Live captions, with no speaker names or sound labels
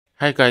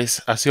Hi guys,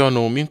 as you all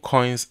know, meme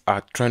coins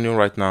are trending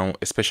right now,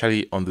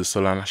 especially on the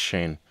Solana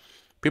chain.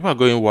 People are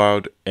going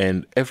wild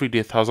and every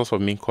day thousands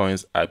of meme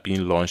coins are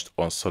being launched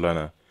on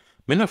Solana.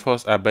 Many of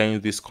us are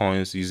buying these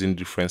coins using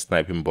different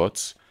sniping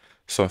bots,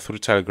 some through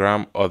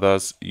Telegram,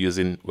 others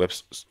using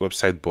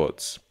website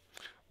bots.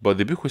 But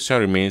the big question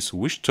remains,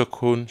 which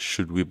token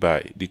should we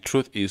buy? The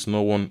truth is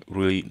no one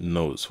really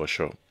knows for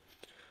sure.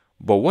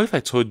 But what if I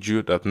told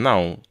you that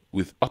now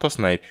with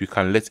AutoSnipe, you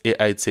can let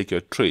AI take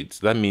your trades?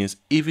 That means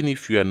even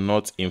if you are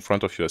not in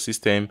front of your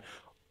system,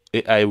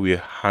 AI will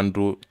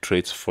handle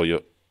trades for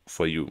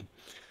you.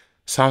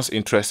 Sounds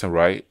interesting,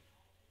 right?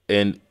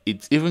 And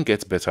it even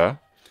gets better.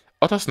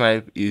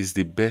 AutoSnipe is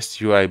the best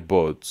UI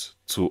bot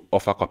to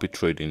offer copy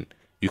trading.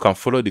 You can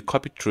follow the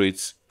copy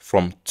trades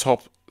from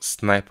top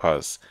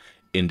snipers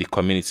in the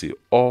community,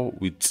 all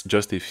with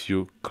just a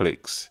few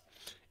clicks.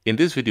 In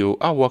this video,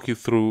 I'll walk you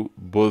through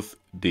both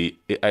the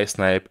AI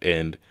snipe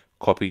and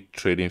copy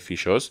trading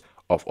features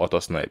of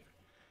AutoSnipe.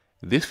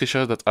 These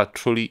features that are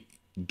truly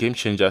game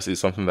changers is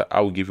something that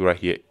I will give you right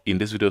here in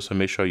this video, so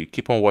make sure you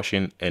keep on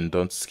watching and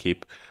don't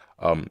skip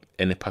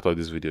any part of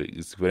this video.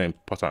 It's very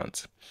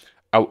important.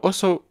 I'll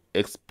also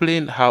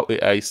explain how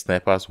AI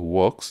snipers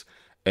works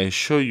and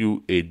show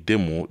you a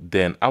demo,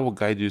 then I will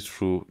guide you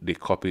through the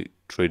copy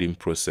trading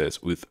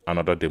process with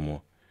another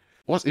demo.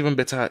 What's even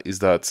better is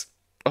that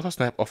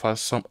AutoSnipe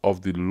offers some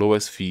of the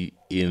lowest fee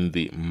in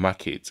the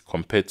market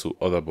compared to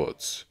other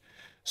bots.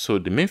 So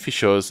the main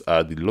features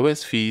are the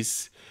lowest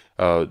fees,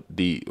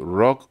 the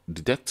rug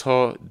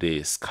detector, the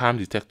scam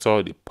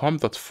detector, the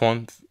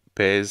pump.fun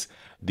pairs,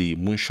 the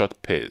moonshot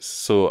pairs.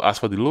 So as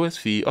for the lowest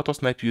fee,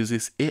 AutoSnipe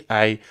uses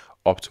AI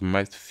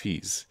optimized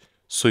fees,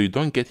 so you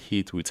don't get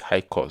hit with high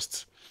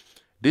costs.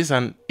 This is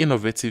an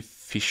innovative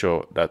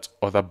feature that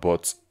other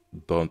bots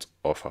don't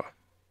offer.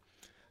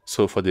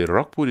 So for the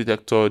rug pull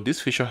detector,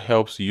 this feature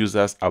helps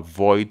users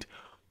avoid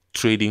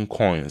trading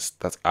coins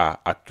that are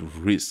at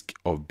risk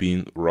of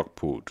being rug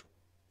pulled.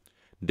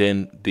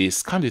 Then the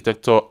scam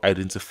detector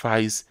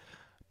identifies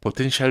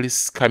potentially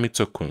scammy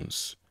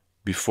tokens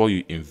before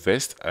you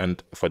invest,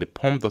 and for the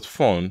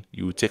pump.fun,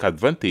 you will take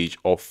advantage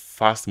of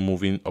fast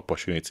moving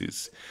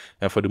opportunities.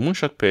 And for the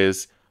moonshot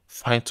pairs,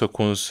 find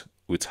tokens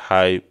with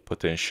high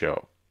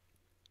potential.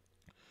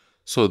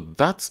 So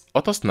that's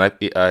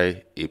AutoSnipe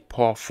AI, a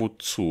powerful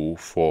tool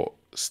for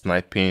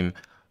sniping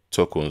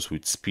tokens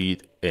with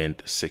speed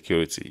and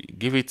security.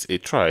 Give it a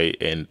try,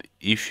 and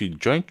if you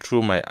join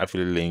through my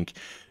affiliate link,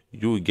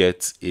 you will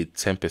get a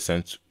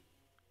 10%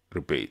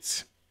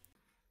 rebate.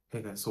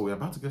 Hey guys, so we're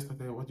about to get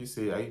started. What do you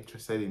say? Are you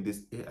interested in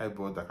this AI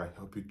bot that can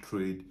help you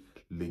trade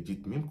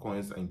legit meme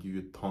coins and give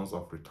you tons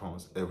of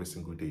returns every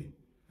single day?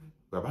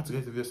 We're about to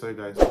get the video started,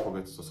 guys. Don't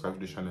forget to subscribe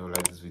to the channel,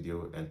 like this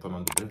video, and turn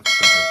on the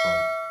notification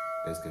icon.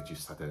 Let's get you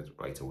started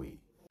right away.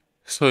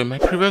 So in my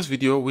previous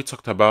video, we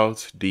talked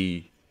about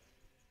the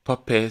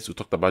puppets, we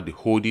talked about the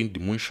holding, the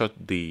moonshot,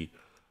 the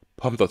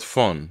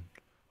pump.fun,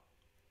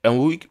 and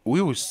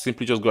we will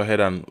simply just go ahead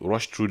and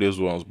rush through those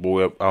ones.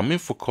 But our main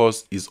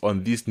focus is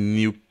on these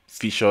new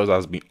features that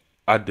has been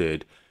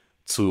added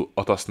to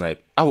AutoSnipe.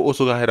 I will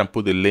also go ahead and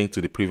put the link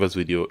to the previous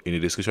video in the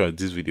description of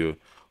this video.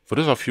 For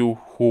those of you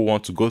who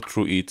want to go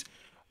through it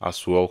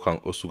as well, can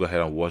also go ahead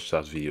and watch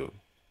that video.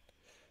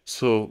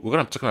 So we're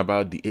going to be talking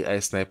about the AI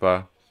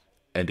sniper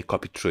and the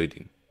copy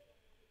trading.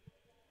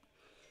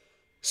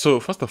 So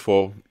first of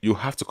all, you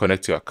have to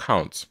connect your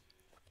account.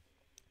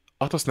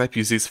 AutoSnipe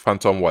uses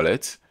Phantom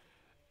Wallet.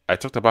 I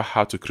talked about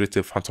how to create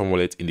a Phantom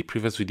Wallet in the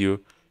previous video.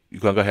 You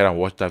can go ahead and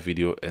watch that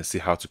video and see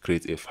how to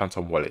create a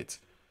Phantom Wallet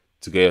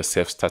to get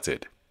yourself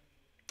started.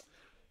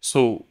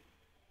 So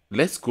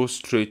let's go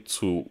straight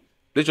to,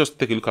 let's just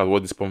take a look at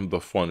what this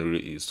pump.fun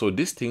really is. So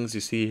these things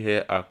you see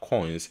here are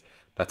coins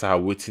that are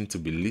waiting to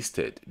be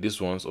listed.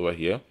 These ones over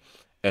here,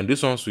 and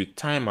these ones with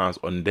timers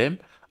on them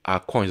are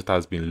coins that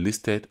has been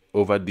listed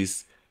over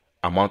this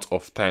amount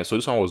of time. So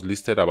this one was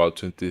listed about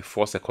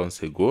 24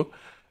 seconds ago,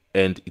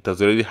 and it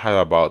has already had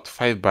about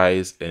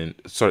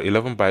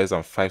 11 buys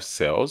and 5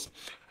 sells.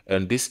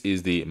 And this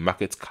is the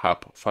market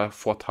cap,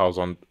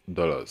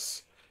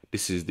 $4,000.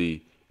 This is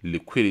the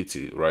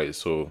liquidity, right?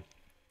 So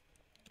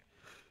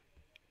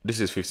this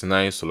is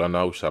 59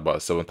 Solana, which is about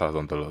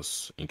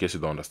 $7,000, in case you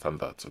don't understand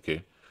that.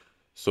 Okay,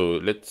 so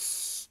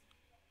let's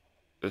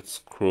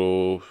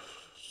scroll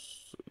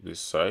this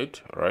side.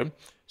 All right,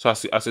 so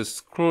as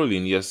it's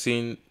scrolling, you're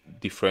seeing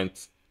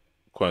different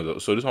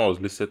coins. So this one was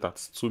listed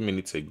at 2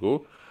 minutes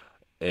ago,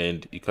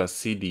 and you can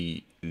see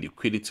the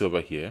liquidity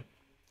over here.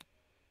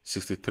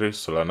 63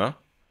 Solana,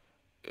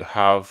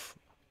 have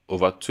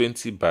over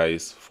 20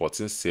 buys,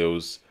 14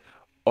 sales.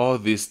 All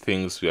these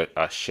things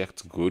are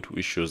checked good,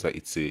 which shows that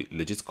it's a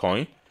legit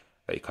coin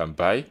that you can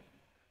buy,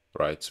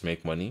 right, to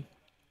make money.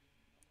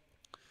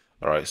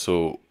 All right,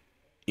 so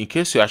in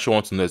case you actually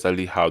want to know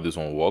exactly how this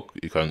one works,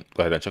 you can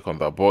go ahead and check on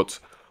that. But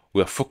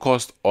we are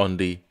focused on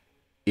the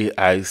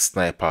AI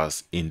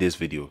snipers in this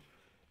video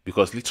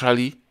because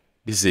literally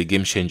this is a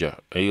game changer,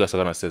 and you guys are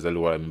gonna see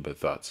exactly what I mean by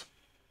that.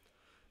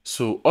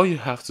 So all you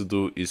have to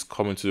do is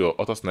come into your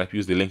AutoSnipe,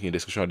 use the link in the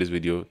description of this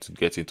video to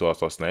get into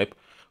AutoSnipe.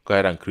 Go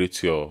ahead and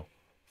create your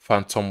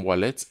Phantom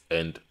wallet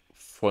and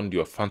fund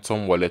your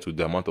Phantom wallet with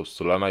the amount of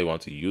Solana you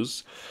want to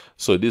use.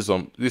 So this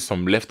is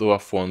some leftover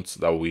funds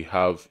that we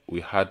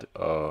had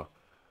the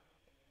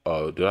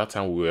other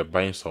time we were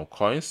buying some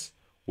coins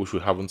which we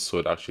haven't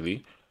sold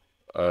actually,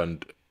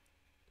 and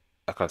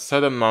I can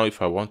sell them now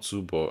if I want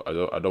to, but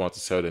I don't want to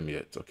sell them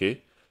yet.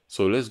 Okay,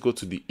 so let's go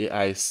to the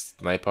AI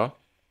sniper.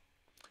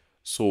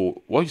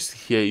 So what you see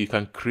here, you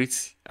can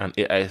create an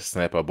AI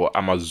sniper, but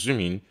I'm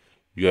assuming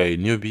you are a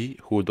newbie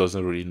who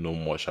doesn't really know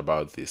much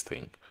about this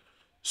thing.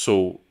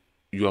 So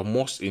you are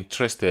most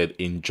interested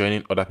in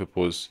joining other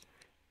people's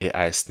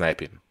AI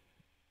sniping.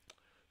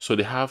 So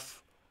they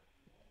have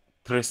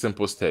 3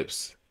 simple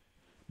steps.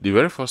 The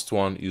very first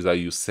one is that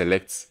you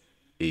select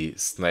a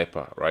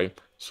sniper, right?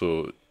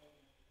 So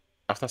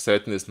after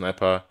selecting a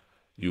sniper,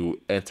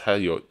 you enter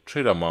your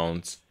trade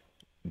amount,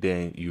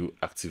 then you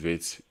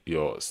activate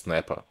your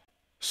sniper.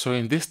 So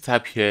in this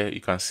tab here, you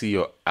can see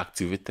your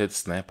activated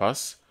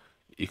snipers.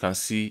 You can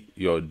see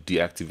your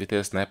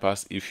deactivated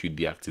snipers if you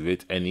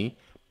deactivate any,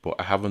 but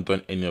I haven't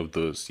done any of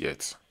those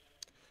yet.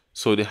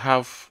 So they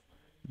have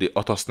the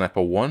Auto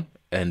Sniper 1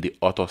 and the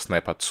Auto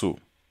Sniper 2.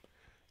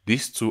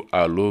 These two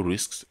are low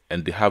risks,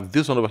 and they have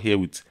this one over here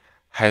with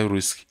high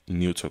risk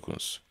new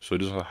tokens. So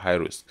these are high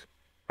risk,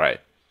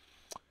 right?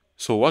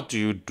 So what do?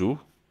 You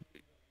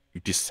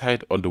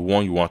decide on the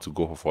one you want to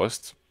go for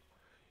first.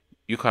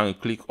 You can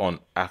click on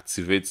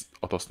activate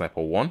Auto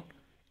Sniper 1.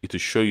 It will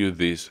show you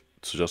this.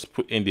 So just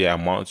put in the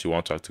amount you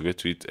want to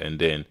activate it, and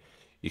then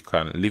you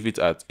can leave it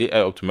at AI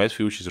optimized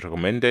fee, which is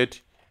recommended,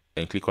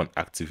 and click on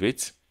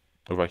activate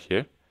over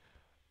here.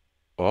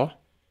 Or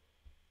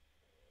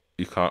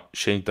you can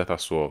change that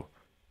as well.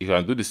 You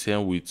can do the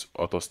same with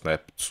Auto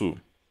Snipe 2.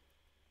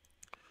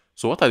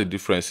 So what are the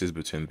differences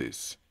between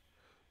this?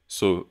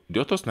 So the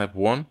Auto Snipe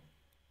 1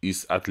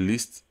 is at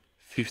least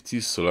 50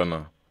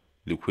 Solana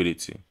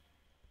liquidity,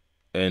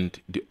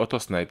 and the Auto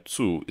Snipe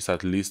 2 is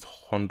at least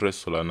 100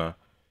 Solana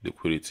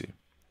liquidity,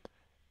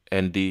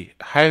 and the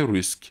high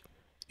risk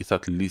is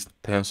at least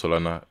 10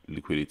 Solana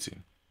liquidity.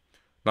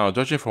 Now,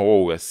 judging from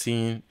what we're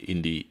seeing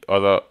in the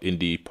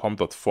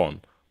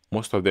pump.fun,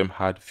 most of them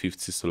had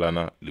 50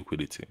 Solana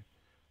liquidity,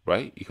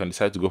 right? You can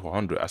decide to go for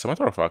 100. As a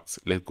matter of fact,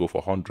 let's go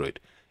for 100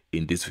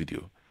 in this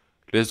video.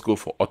 Let's go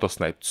for Auto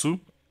Snipe 2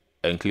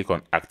 and click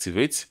on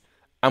activate.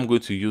 I'm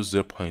going to use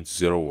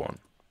 0.01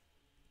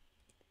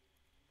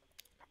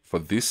 for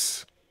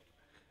this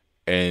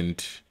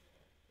and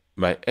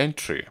my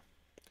entry.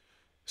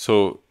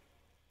 So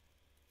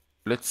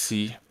let's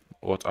see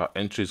what our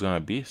entry is going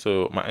to be.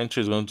 So my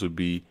entry is going to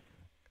be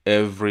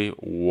every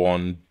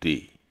 1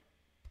 day,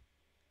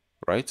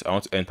 right? I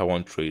want to enter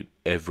 1 trade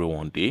every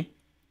 1 day.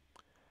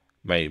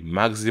 My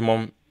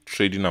maximum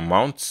trading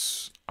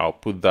amount, I'll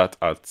put that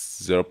at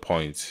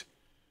 0.03.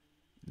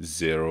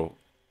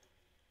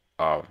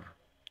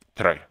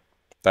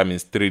 That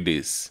means 3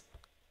 days.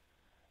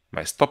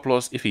 My stop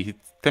loss, if it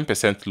hits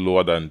 10%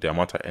 lower than the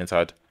amount I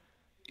entered,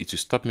 it will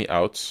stop me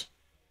out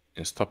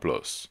in stop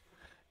loss.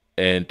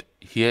 And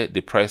here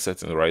the price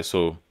setting, right?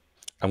 So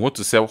I'm going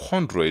to sell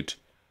 100,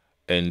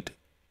 and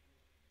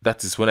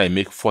that is when I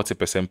make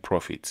 40%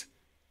 profit.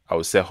 I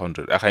will sell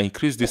 100. I can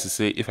increase this to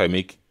say if I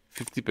make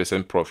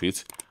 50%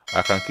 profit.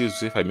 I can increase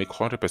this if I make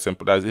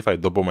 100%. That's if I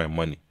double my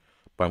money.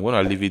 But I'm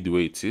going to leave it the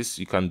way it is.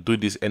 You can do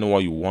this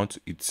anyone you want.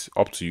 It's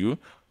up to you,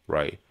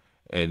 right?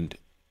 And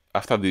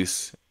after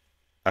this,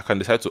 I can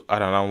decide to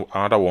add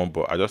another one,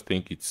 but I just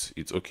think it's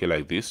okay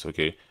like this.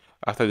 Okay.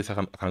 After this, I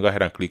can go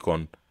ahead and click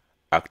on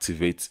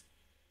activate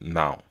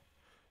now.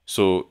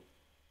 So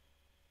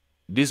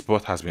this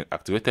bot has been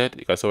activated.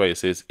 You can see where it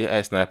says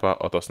AI Sniper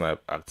Auto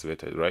Snipe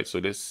activated, right? So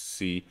let's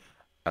see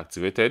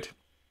activated.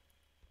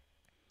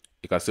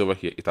 You can see over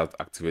here it has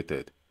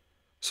activated.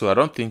 So I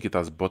don't think it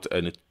has bought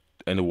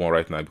anyone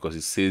right now because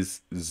it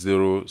says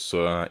 0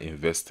 Solana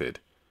invested.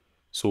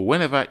 So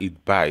whenever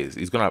it buys,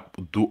 it's gonna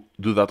do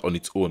that on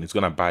its own. It's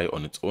gonna buy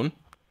on its own.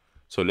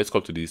 So let's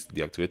come to this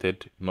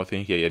deactivated.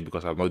 Nothing here yet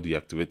because I've not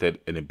deactivated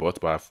any bot,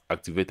 but I've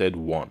activated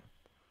one.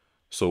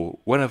 So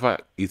whenever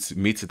it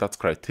meets that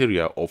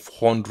criteria of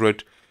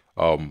 100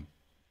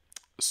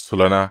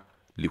 Solana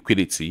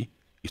liquidity,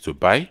 it will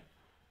buy.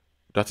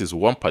 That is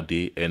 1 per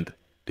day, and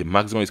the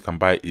maximum it can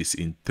buy is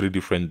in 3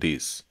 different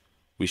days,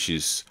 which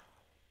is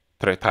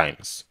 3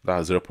 times.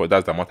 That's 0.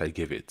 That's the amount I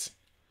gave it.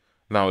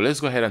 Now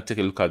let's go ahead and take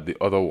a look at the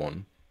other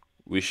one,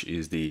 which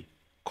is the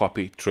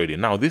copy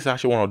trading. Now this is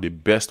actually one of the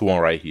best one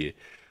right here.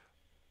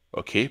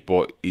 Okay,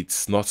 but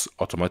it's not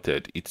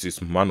automated. It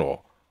is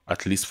manual,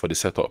 at least for the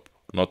setup,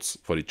 not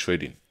for the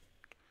trading.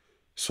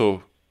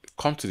 So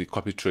come to the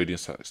copy trading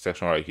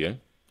section right here.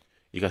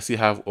 You can see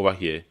have over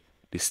here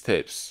the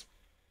steps.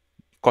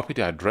 Copy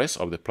the address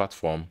of the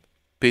platform,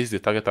 paste the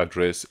target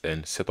address,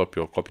 and set up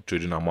your copy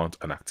trading amount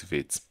and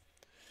activate.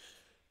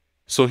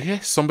 So here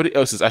somebody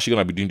else is actually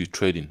going to be doing the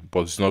trading,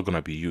 but it's not going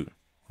to be you,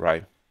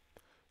 right?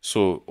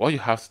 So all you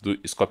have to do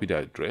is copy the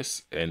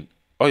address, and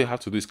all you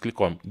have to do is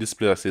click on this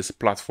place that says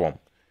platform.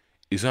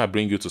 it's gonna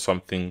bring you to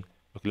something.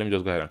 Okay, let me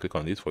just go ahead and click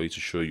on this for you to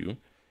show you.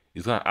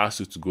 It's gonna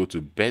ask you to go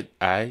to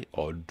BetEye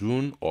or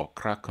Dune or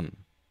Kraken,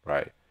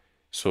 right?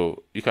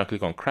 So you can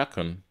click on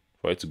Kraken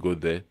for it to go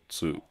there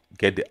to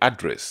get the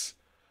address.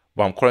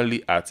 But I'm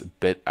currently at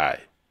BetEye.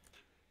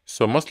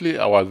 So mostly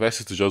our advice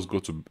is to just go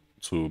to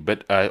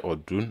BetEye or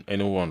Dune,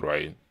 anyone,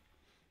 right?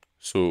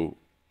 So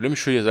let me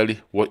show you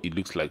exactly what it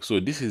looks like. So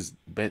this is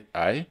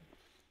BetEye,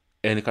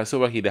 and you can see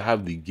over here they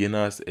have the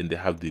gainers and they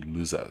have the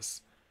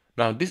losers.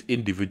 Now this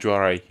individual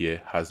right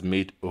here has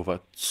made over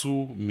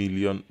 $2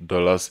 million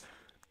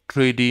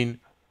trading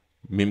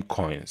meme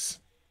coins,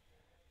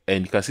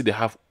 and you can see they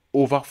have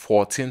over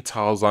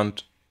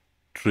 14,000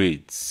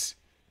 trades.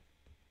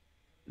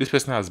 This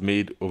person has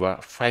made over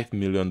 $5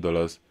 million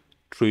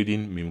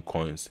trading meme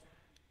coins,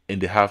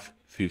 and they have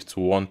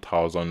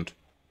 51,000,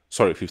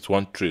 sorry,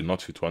 51 trade,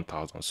 not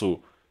 51,000.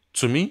 So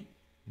to me,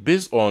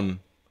 based on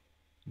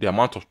the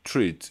amount of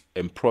trades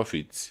and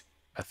profits,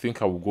 I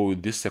think I will go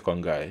with this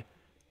second guy.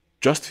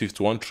 Just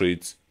 51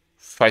 trades,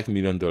 $5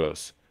 million.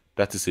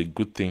 That is a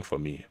good thing for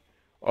me.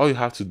 All you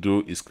have to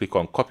do is click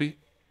on copy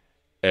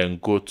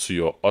and go to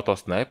your auto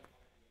snipe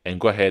and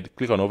go ahead,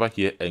 click on over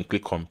here and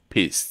click on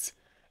paste,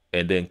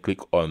 and then click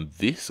on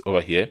this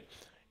over here.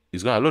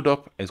 It's gonna load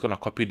up and it's gonna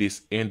copy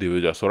this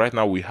individual. So right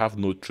now we have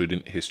no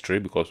trading history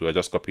because we are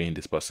just copying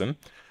this person.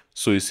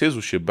 So it says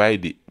we should buy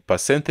the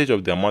percentage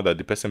of the amount that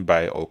the person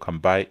buy or can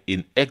buy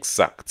in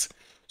exact.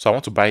 So I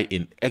want to buy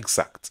in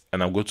exact,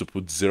 and I'm going to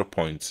put 0.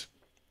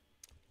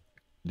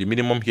 The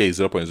minimum here is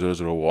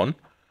 0.001,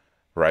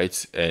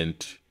 right?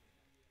 And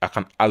I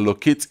can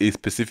allocate a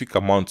specific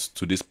amount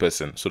to this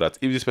person so that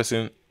if this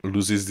person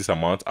loses this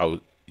amount,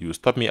 you will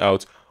stop me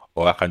out,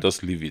 or I can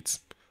just leave it.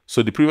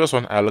 So the previous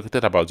one I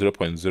allocated about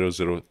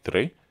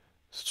 0.003.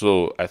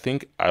 So I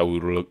think I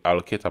will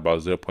allocate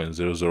about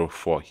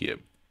 0.004 here,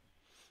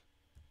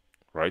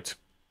 right,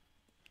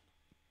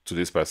 to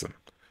this person.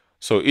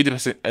 So if the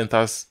person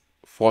enters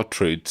 4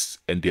 trades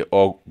and they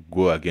all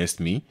go against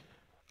me,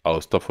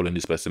 I'll stop following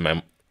this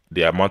person.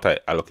 The amount I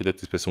allocated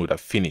to this person would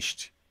have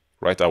finished,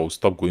 right? I will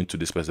stop going to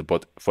this person.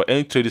 But for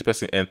any trade this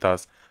person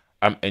enters,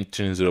 I'm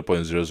entering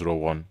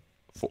 0.001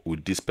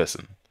 with this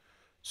person.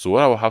 So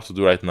what I will have to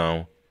do right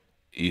now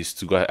is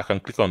to go ahead. I can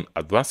click on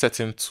advanced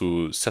setting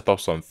to set up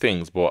some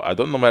things, but I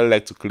don't normally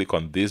like to click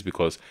on this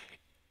because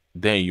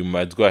then you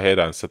might go ahead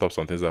and set up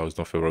some things that was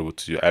not favorable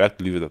to you. I like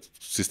to leave it at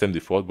system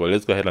default, but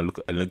let's go ahead and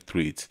look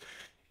through it.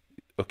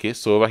 Okay,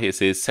 so over here it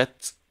says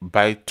set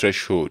buy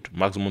threshold,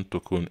 maximum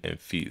token and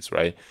fees,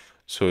 right?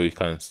 So you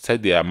can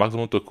set the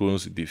maximum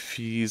tokens, the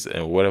fees,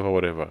 and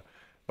whatever.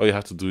 All you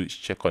have to do is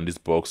check on this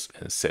box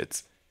and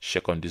set.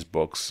 Check on this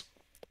box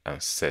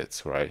and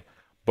set, right?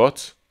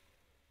 But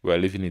we're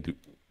leaving it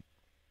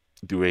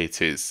the way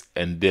it is,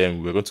 and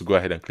then we're going to go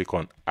ahead and click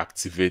on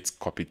activate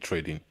copy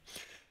trading.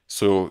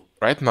 So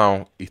right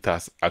now it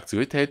has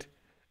activated.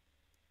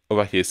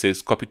 Over here it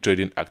says copy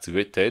trading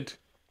activated.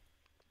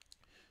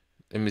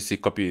 Let me see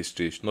copy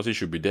history. Nothing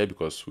should be there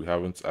because we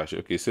haven't actually.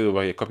 Okay, it says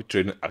over here copy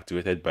trading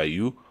activated by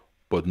you,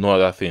 but no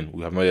other thing.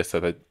 We have not yet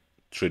started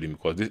trading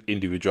because this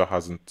individual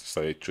hasn't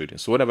started trading.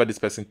 So whenever this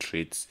person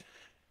trades,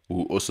 we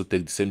will also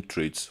take the same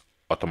trades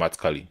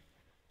automatically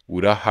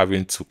without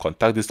having to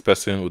contact this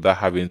person, without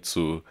having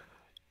to,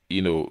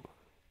 you know,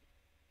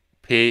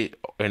 pay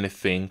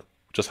anything.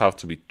 Just have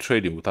to be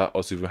trading without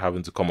us even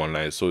having to come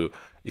online. So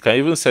you can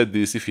even set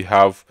this if you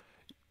have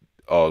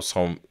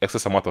some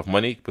excess amount of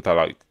money, put out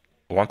like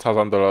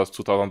 $1,000,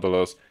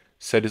 $2,000,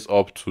 set this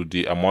up to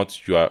the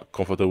amount you are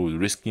comfortable with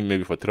risking,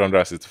 maybe for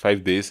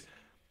 365 days,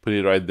 put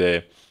it right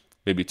there,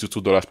 maybe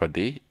 $2 per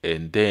day,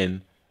 and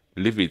then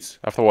leave it.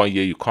 After 1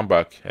 year, you come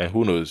back, and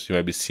who knows, you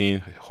might be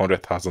seeing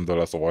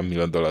 $100,000 or $1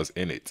 million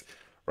in it,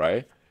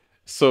 right?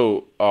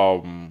 So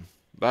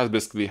that's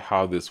basically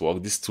how this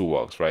works. This tool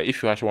works, right?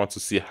 If you actually want to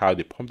see how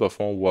the pump of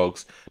fund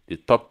works, the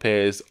top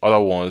pairs, other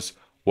ones,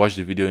 watch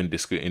the video in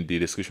the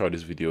description of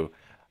this video,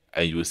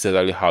 and you will see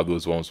exactly how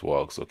those ones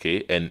works.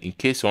 Okay, and in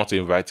case you want to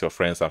invite your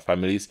friends and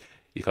families,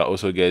 you can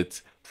also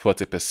get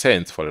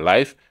 40% for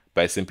life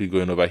by simply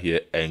going over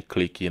here and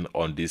clicking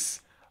on this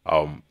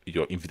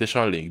your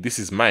invitation link. This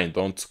is mine.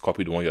 Don't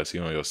copy the one you're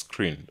seeing on your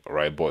screen. All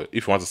right, but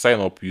if you want to sign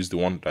up, use the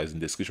one that is in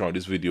the description of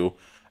this video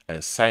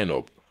and sign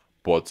up.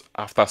 But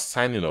after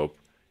signing up,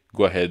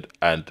 go ahead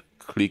and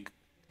click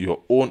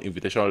your own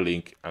invitation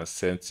link and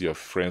send to your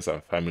friends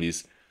and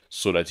families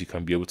so that you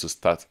can be able to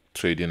start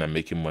trading and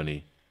making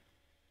money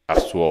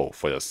as well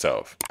for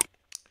yourself.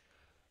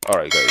 All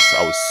right, guys,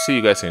 I will see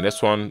you guys in the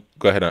next one.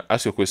 Go ahead and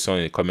ask your question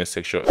in the comment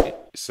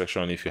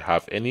section if you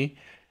have any,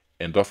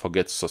 and don't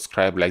forget to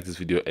subscribe, like this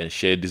video, and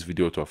share this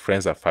video to your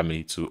friends and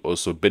family to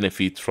also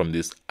benefit from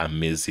these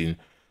amazing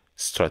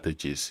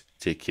strategies.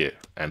 Take care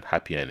and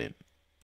happy earning.